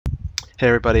Hey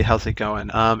everybody, how's it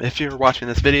going? If you're watching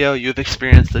this video, you've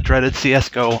experienced the dreaded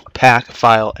CSGO pack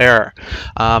file error.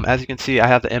 As you can see, I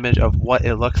have the image of what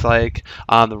it looks like.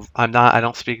 I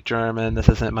don't speak German. This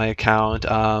isn't my account.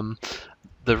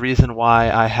 The reason why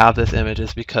I have this image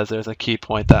is because there's a key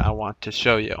point that I want to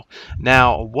show you.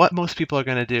 Now, what most people are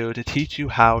going to do to teach you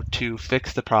how to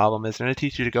fix the problem is they're going to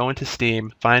teach you to go into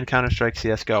Steam, find Counter-Strike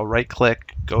CSGO,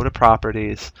 right-click, go to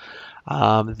Properties,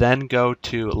 then go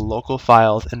to Local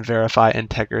Files and verify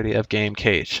integrity of game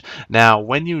cache. Now,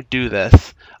 when you do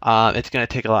this, it's going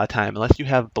to take a lot of time. Unless you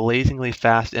have blazingly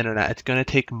fast internet, it's going to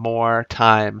take more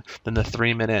time than the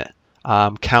 3-minute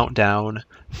countdown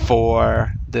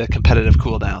for the competitive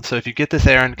cooldown. So if you get this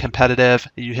error in competitive,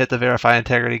 you hit the verify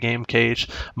integrity game cache,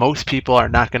 most people are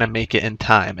not going to make it in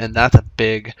time, and that's a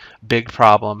big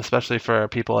problem, especially for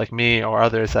people like me or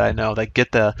others that I know that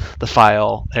get the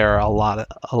file error a lot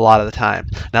of the time.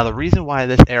 Now the reason why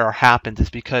this error happens is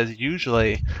because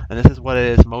usually, and this is what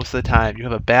it is most of the time, you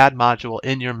have a bad module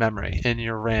in your memory, in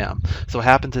your RAM. So what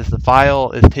happens is the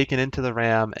file is taken into the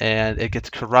RAM and it gets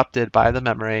corrupted by the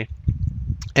memory,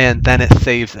 and then it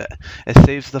saves it. It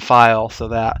saves the file so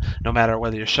that no matter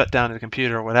whether you're shut down the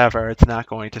computer or whatever, it's not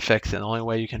going to fix it. The only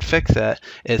way you can fix it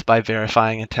is by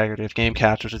verifying integrity of game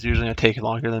cache, which is usually going to take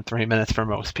longer than 3 minutes for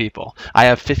most people. I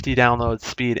have 50 download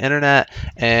speed internet,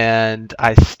 and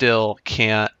I still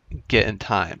can't get in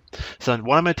time. So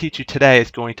what I'm going to teach you today is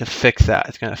going to fix that.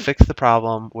 It's going to fix the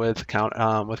problem with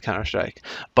Counter-Strike.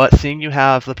 But seeing you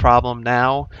have the problem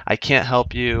now, I can't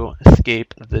help you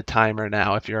escape the timer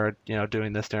now if you're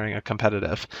doing this during a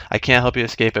competitive. I can't help you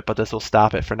escape it, but this will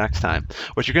stop it for next time.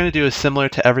 What you're going to do is similar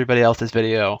to everybody else's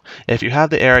video. If you have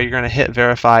the error, you're going to hit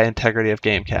verify integrity of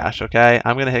game cache, okay?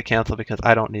 I'm going to hit cancel because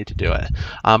I don't need to do it.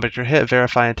 But if you hit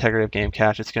verify integrity of game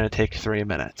cache, it's going to take 3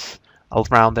 minutes.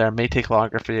 Around there, may take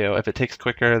longer for you. If it takes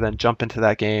quicker, then jump into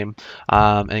that game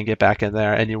and get back in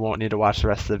there, and you won't need to watch the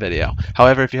rest of the video.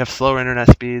 However, if you have slower internet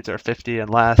speeds or 50 and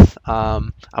less,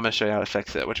 I'm going to show you how to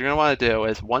fix it. What you're going to want to do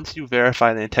is once you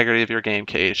verify the integrity of your game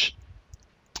cache,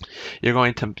 you're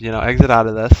going to exit out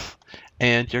of this,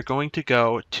 and you're going to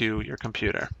go to your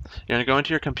computer. You're going to go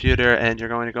into your computer and you're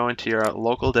going to go into your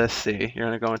local disk C. You're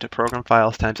going to go into program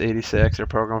files times 86 or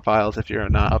program files if you're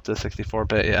not up to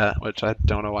 64-bit yet, which I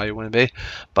don't know why you wouldn't be,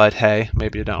 but hey,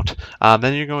 maybe you don't.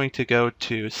 Then you're going to go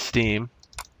to Steam,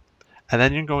 and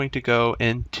then you're going to go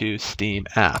into Steam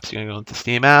Apps. You're going to go into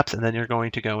Steam Apps, and then you're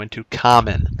going to go into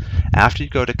Common. After you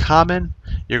go to Common,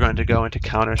 you're going to go into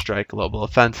Counter-Strike Global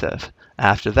Offensive.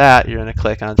 After that, you're going to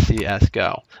click on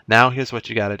CSGO. Now here's what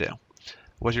you got to do.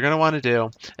 What you're going to want to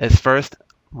do is first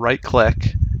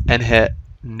right-click and hit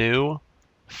New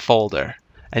Folder.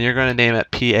 And you're going to name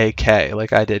it PAK,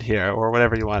 like I did here, or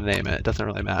whatever you want to name it. It doesn't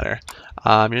really matter.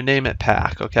 You name it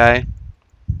Pack, okay?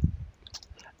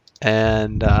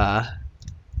 And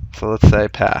so let's say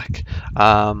pack.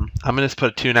 I'm going to just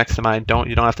put a 2 next to mine.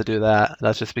 You don't have to do that.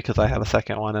 That's just because I have a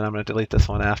second one, and I'm going to delete this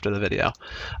one after the video.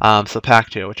 So pack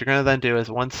 2. What you're going to then do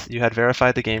is once you had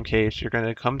verified the game cache, you're going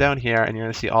to come down here and you're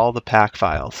going to see all the pack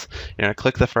files. You're going to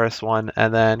click the first one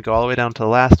and then go all the way down to the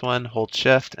last one, hold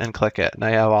shift and click it. Now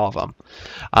you have all of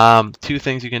them. 2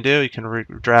 things you can do. You can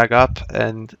drag up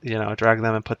and drag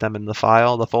them and put them in the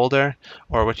file, the folder,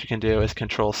 or what you can do is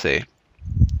Control C.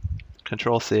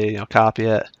 Control C, copy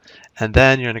it, and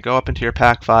then you're going to go up into your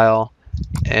pack file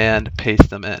and paste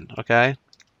them in, okay?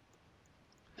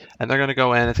 And they're going to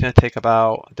go in. It's going to take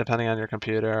about, depending on your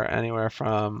computer, anywhere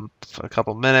from a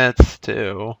couple minutes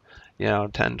to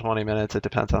 10-20 minutes. It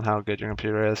depends on how good your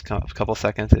computer is. A couple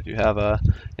seconds if you have a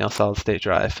solid state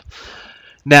drive.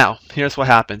 Now here's what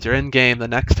happens. You're in game the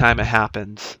next time it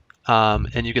happens,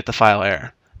 and you get the file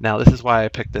error. Now this is why I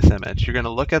picked this image. You're going to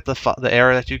look at the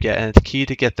error that you get, and it's key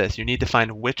to get this. You need to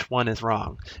find which one is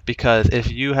wrong, because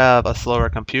if you have a slower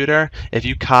computer, if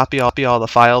you copy all the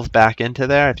files back into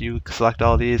there, if you select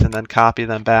all these and then copy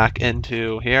them back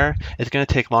into here, it's going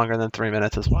to take longer than 3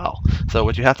 minutes as well. So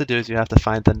what you have to do is you have to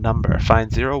find the number.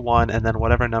 Find 0, 1, and then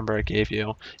whatever number it gave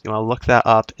you. You want to look that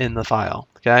up in the file,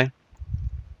 okay?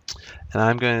 And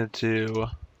I'm going to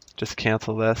just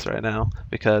cancel this right now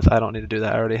because I don't need to do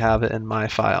that. I already have it in my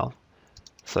file.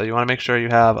 So you want to make sure you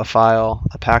have a file,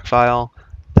 a pack file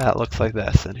that looks like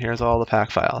this, and here's all the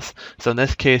pack files. So in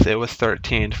this case it was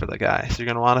 13 for the guy. So you're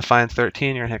going to want to find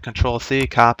 13. You're going to hit Control C,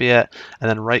 copy it, and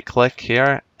then right click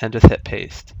here and just hit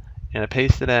paste. You're going to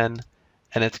paste it in,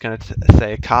 and it's going to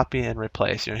say copy and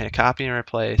replace. You're going to hit copy and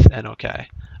replace and OK,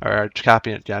 or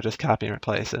copy it, just copy and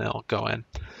replace, and it'll go in.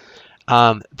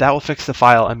 That will fix the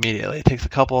file immediately. It takes a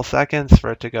couple of seconds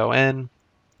for it to go in,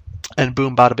 and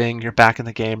boom, bada bing, you're back in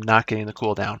the game, not getting the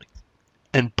cooldown.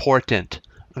 Important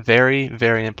Very,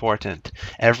 very important.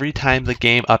 Every time the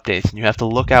game updates, and you have to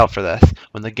look out for this,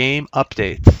 when the game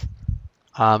updates,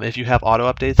 if you have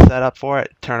auto updates set up for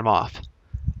it, turn them off.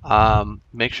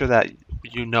 Make sure that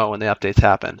you know when the updates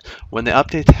happen. When the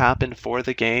updates happen for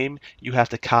the game, you have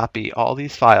to copy all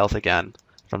these files again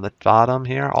from the bottom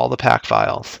here, all the pack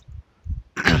files,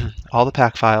 all the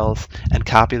pack files, and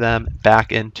copy them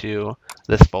back into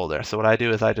this folder. So what I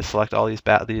do is I just select all these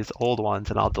old ones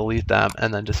and I'll delete them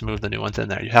and then just move the new ones in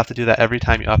there. You have to do that every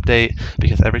time you update,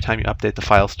 because every time you update the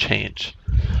files change.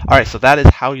 Alright, so that is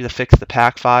how you fix the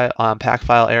pack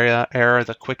file area error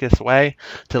the quickest way.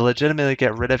 To legitimately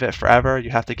get rid of it forever, you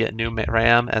have to get new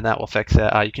RAM, and that will fix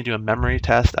it. You can do a memory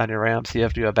test on your RAM, see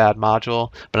if you have a bad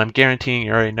module, but I'm guaranteeing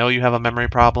you already know you have a memory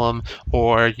problem,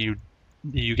 or you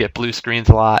get blue screens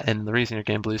a lot, and the reason you're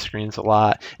getting blue screens a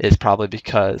lot is probably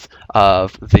because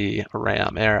of the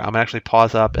RAM error. I'm going to actually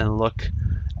pause up and look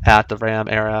at the RAM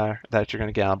error that you're going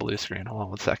to get on a blue screen. Hold on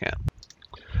one second.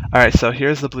 Alright, so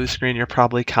here's the blue screen you're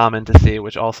probably common to see,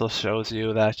 which also shows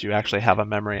you that you actually have a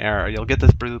memory error. You'll get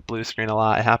this blue screen a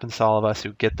lot. It happens to all of us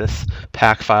who get this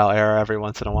pack file error every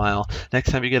once in a while.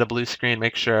 Next time you get a blue screen,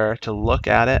 make sure to look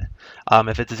at it.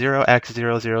 If it's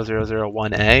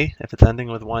 0x00001A, if it's ending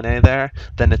with 1A there,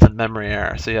 then it's a memory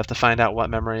error. So you have to find out what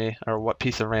memory or what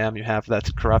piece of RAM you have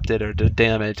that's corrupted or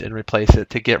damaged and replace it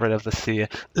to get rid of the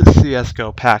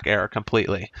CSGO pack error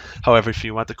completely. However, if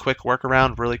you want the quick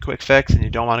workaround, really quick fix, and you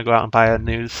don't want to go out and buy a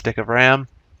new stick of RAM,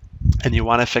 and you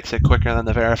want to fix it quicker than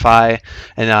the verify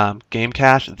and game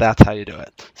cache, that's how you do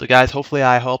it. So guys, hopefully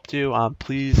I helped you.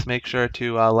 Please make sure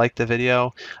to like the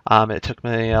video. It took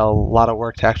me a lot of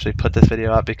work to actually put this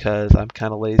video up because I'm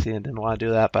kind of lazy and didn't want to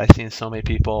do that, but I've seen so many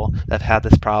people that have had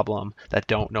this problem that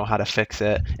don't know how to fix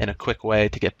it in a quick way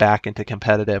to get back into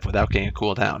competitive without getting a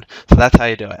cooldown. So that's how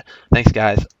you do it. Thanks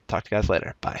guys. Talk to you guys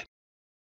later. Bye.